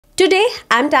Today,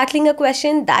 I'm tackling a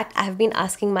question that I've been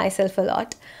asking myself a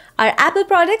lot. Are Apple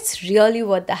products really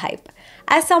worth the hype?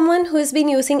 As someone who's been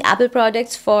using Apple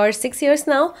products for 6 years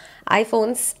now,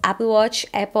 iPhones, Apple Watch,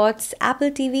 AirPods, Apple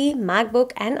TV,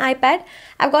 MacBook, and iPad,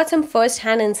 I've got some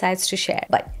first-hand insights to share.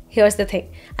 But here's the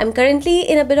thing. I'm currently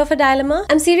in a bit of a dilemma.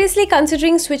 I'm seriously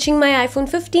considering switching my iPhone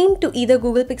 15 to either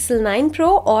Google Pixel 9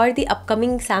 Pro or the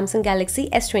upcoming Samsung Galaxy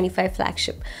S25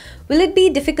 flagship. Will it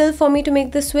be difficult for me to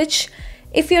make the switch?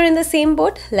 If you're in the same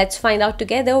boat, let's find out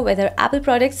together whether Apple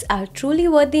products are truly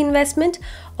worth the investment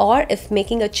or if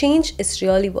making a change is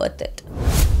really worth it.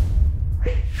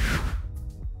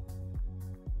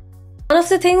 One of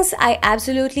the things I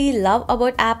absolutely love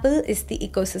about Apple is the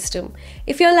ecosystem.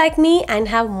 If you're like me and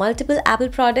have multiple Apple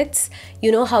products,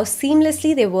 you know how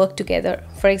seamlessly they work together.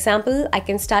 For example, I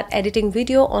can start editing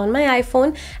video on my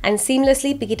iPhone and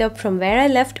seamlessly pick it up from where I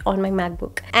left on my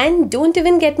MacBook. And don't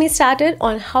even get me started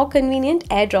on how convenient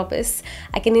AirDrop is.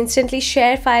 I can instantly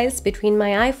share files between my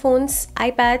iPhones,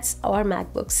 iPads, or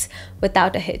MacBooks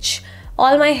without a hitch.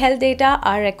 All my health data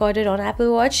are recorded on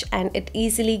Apple Watch and it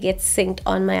easily gets synced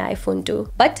on my iPhone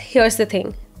too. But here's the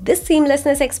thing. This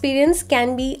seamlessness experience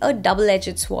can be a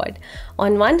double-edged sword.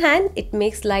 On one hand, it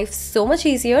makes life so much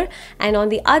easier, and on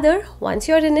the other, once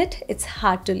you're in it, it's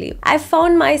hard to leave. I've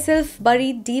found myself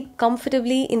buried deep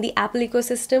comfortably in the Apple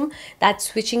ecosystem that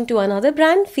switching to another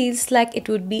brand feels like it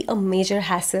would be a major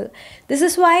hassle. This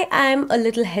is why I'm a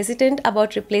little hesitant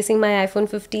about replacing my iPhone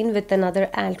 15 with another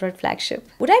Android flagship.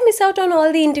 Would I miss out on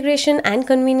all the integration and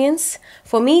convenience?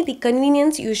 For me, the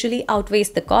convenience usually outweighs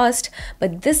the cost,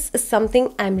 but this is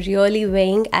something I'm really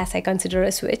weighing as I consider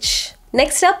a switch.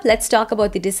 Next up, let's talk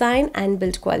about the design and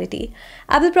build quality.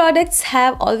 Apple products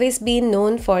have always been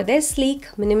known for their sleek,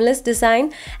 minimalist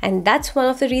design, and that's one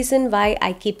of the reasons why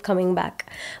I keep coming back.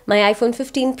 My iPhone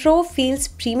 15 Pro feels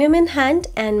premium in hand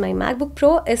and my MacBook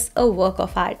Pro is a work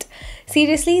of art.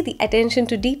 Seriously, the attention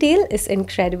to detail is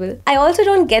incredible. I also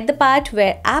don't get the part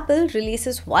where Apple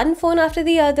releases one phone after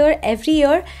the other every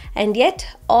year and yet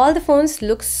all the phones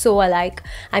look so alike.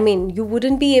 I mean, you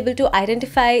wouldn't be able to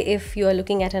identify if you are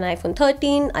looking at an iPhone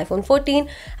 13, iPhone 14,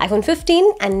 iPhone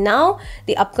 15 and now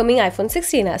the upcoming iPhone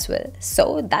 16 as well.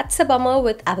 So that's a bummer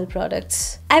with Apple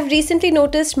products. I've recently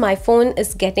noticed my phone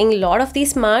is getting a lot of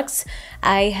these marks.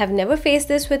 I have never faced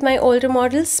this with my older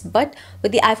models, but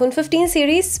with the iPhone 15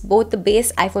 series, both the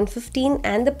base iPhone 15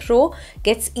 and the Pro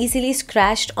gets easily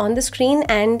scratched on the screen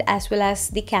and as well as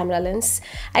the camera lens.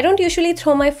 I don't usually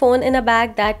throw my phone in a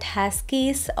bag that has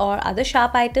keys or other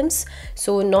sharp items,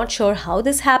 so not sure how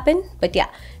this happened, but yeah,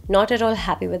 not at all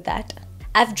happy with that.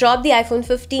 I've dropped the iPhone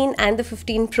 15 and the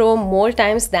 15 Pro more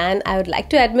times than I would like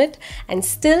to admit and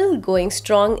still going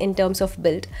strong in terms of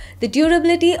build. The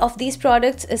durability of these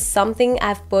products is something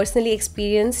I've personally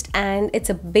experienced and it's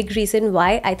a big reason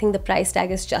why I think the price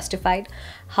tag is justified.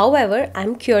 However,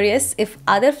 I'm curious if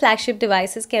other flagship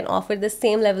devices can offer the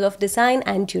same level of design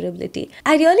and durability.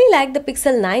 I really like the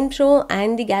Pixel 9 Pro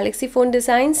and the Galaxy phone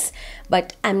designs,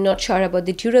 but I'm not sure about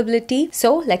the durability,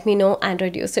 so let me know,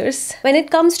 Android users. When it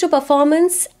comes to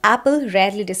performance, Apple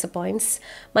rarely disappoints.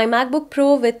 My MacBook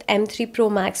Pro with M3 Pro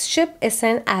Max chip is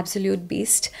an absolute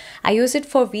beast. I use it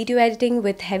for video editing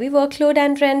with heavy workload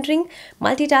and rendering,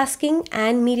 multitasking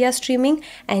and media streaming,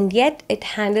 and yet it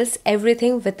handles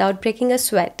everything without breaking a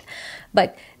sweat.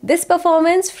 But this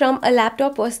performance from a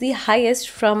laptop was the highest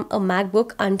from a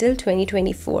MacBook until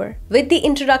 2024. With the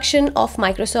introduction of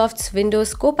Microsoft's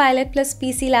Windows Copilot plus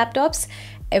PC laptops,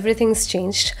 everything's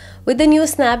changed. With the new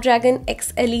Snapdragon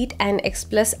X Elite and X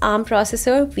Plus ARM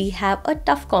processor, we have a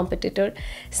tough competitor.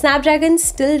 Snapdragon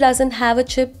still doesn't have a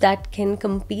chip that can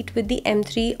compete with the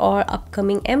M3 or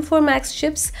upcoming M4 Max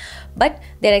chips, but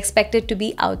they're expected to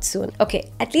be out soon. Okay,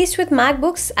 at least with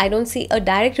MacBooks, I don't see a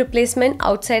direct replacement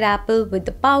outside Apple with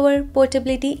the power,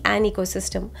 portability, and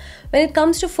ecosystem. When it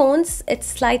comes to phones, it's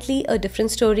slightly a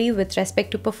different story with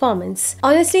respect to performance.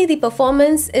 Honestly, the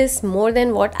performance is more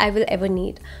than what I will ever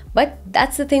need. But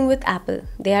that's the thing with Apple.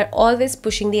 They are always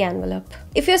pushing the envelope.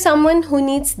 If you're someone who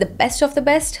needs the best of the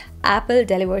best, Apple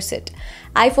delivers it.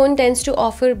 iPhone tends to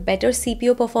offer better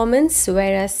CPU performance,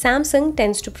 whereas Samsung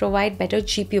tends to provide better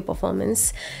GPU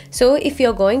performance. So if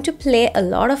you're going to play a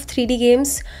lot of 3D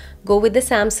games, go with the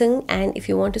Samsung, and if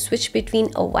you want to switch between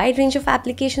a wide range of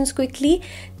applications quickly,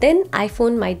 then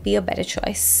iPhone might be a better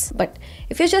choice. But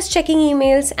if you're just checking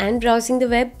emails and browsing the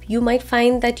web, you might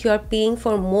find that you're paying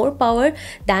for more power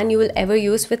than you will ever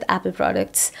use with Apple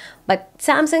products. But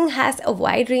Samsung has a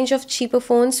wide range of cheaper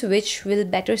phones which will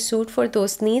better suit for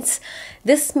those needs.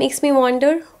 This makes me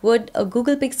wonder, would a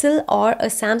Google Pixel or a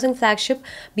Samsung flagship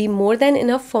be more than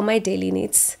enough for my daily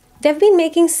needs? They've been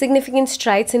making significant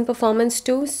strides in performance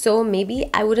too, so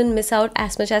maybe I wouldn't miss out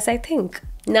as much as I think.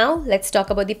 Now, let's talk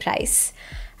about the price.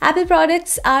 Apple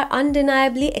products are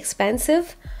undeniably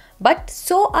expensive, but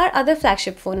so are other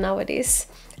flagship phones nowadays.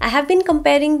 I have been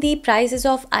comparing the prices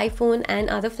of iPhone and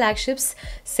other flagships,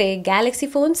 say Galaxy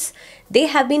phones. They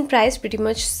have been priced pretty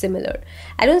much similar.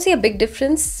 I don't see a big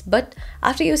difference, but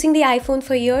after using the iPhone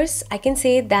for years, I can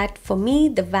say that for me,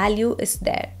 the value is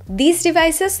there. These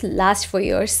devices last for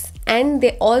years and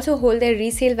they also hold their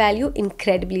resale value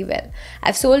incredibly well.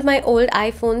 I've sold my old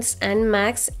iPhones and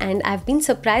Macs and I've been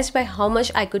surprised by how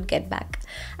much I could get back.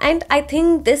 And I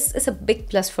think this is a big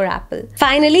plus for Apple.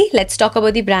 Finally, let's talk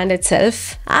about the brand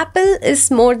itself. Apple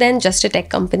is more than just a tech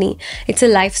company. It's a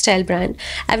lifestyle brand.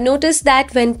 I've noticed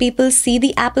that when people see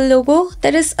the Apple logo,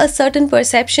 there is a certain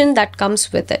perception that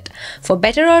comes with it. For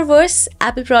better or worse,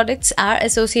 Apple products are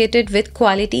associated with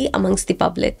quality amongst the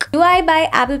public. Do I buy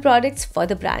Apple products for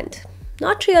the brand?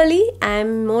 Not really.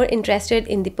 I'm more interested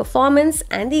in the performance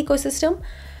and the ecosystem,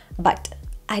 but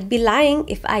I'd be lying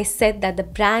if I said that the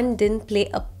brand didn't play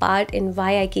a part in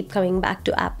why I keep coming back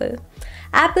to Apple.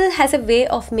 Apple has a way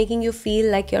of making you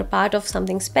feel like you're part of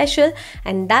something special,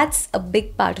 and that's a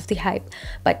big part of the hype.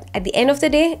 But at the end of the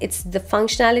day, it's the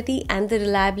functionality and the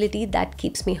reliability that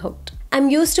keeps me hooked. I'm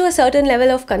used to a certain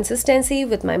level of consistency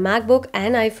with my MacBook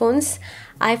and iPhones.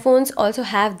 iPhones also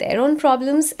have their own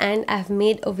problems and I've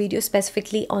made a video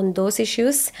specifically on those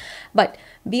issues. But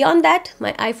beyond that,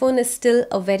 my iPhone is still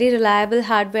a very reliable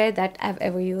hardware that I've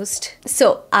ever used.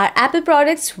 So, are Apple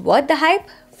products worth the hype?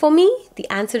 For me, the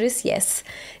answer is yes.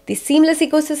 The seamless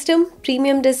ecosystem,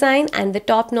 premium design, and the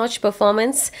top-notch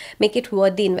performance make it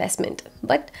worth the investment.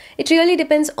 But it really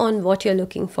depends on what you're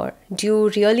looking for. Do you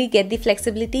really get the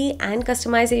flexibility and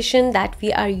customization that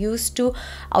we are used to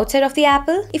outside of the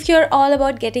Apple? If you're all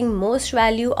about getting most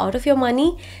value out of your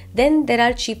money, then there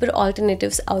are cheaper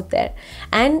alternatives out there.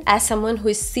 And as someone who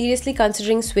is seriously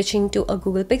considering switching to a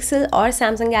Google Pixel or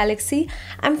Samsung Galaxy,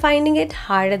 I'm finding it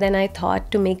harder than I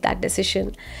thought to make that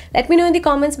decision. Let me know in the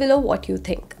comments below what you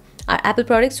think. Are Apple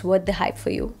products worth the hype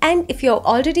for you? And if you've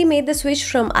already made the switch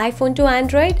from iPhone to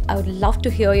Android, I would love to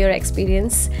hear your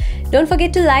experience. Don't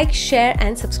forget to like, share,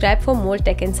 and subscribe for more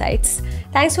tech insights.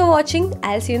 Thanks for watching.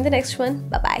 I'll see you in the next one.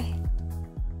 Bye-bye.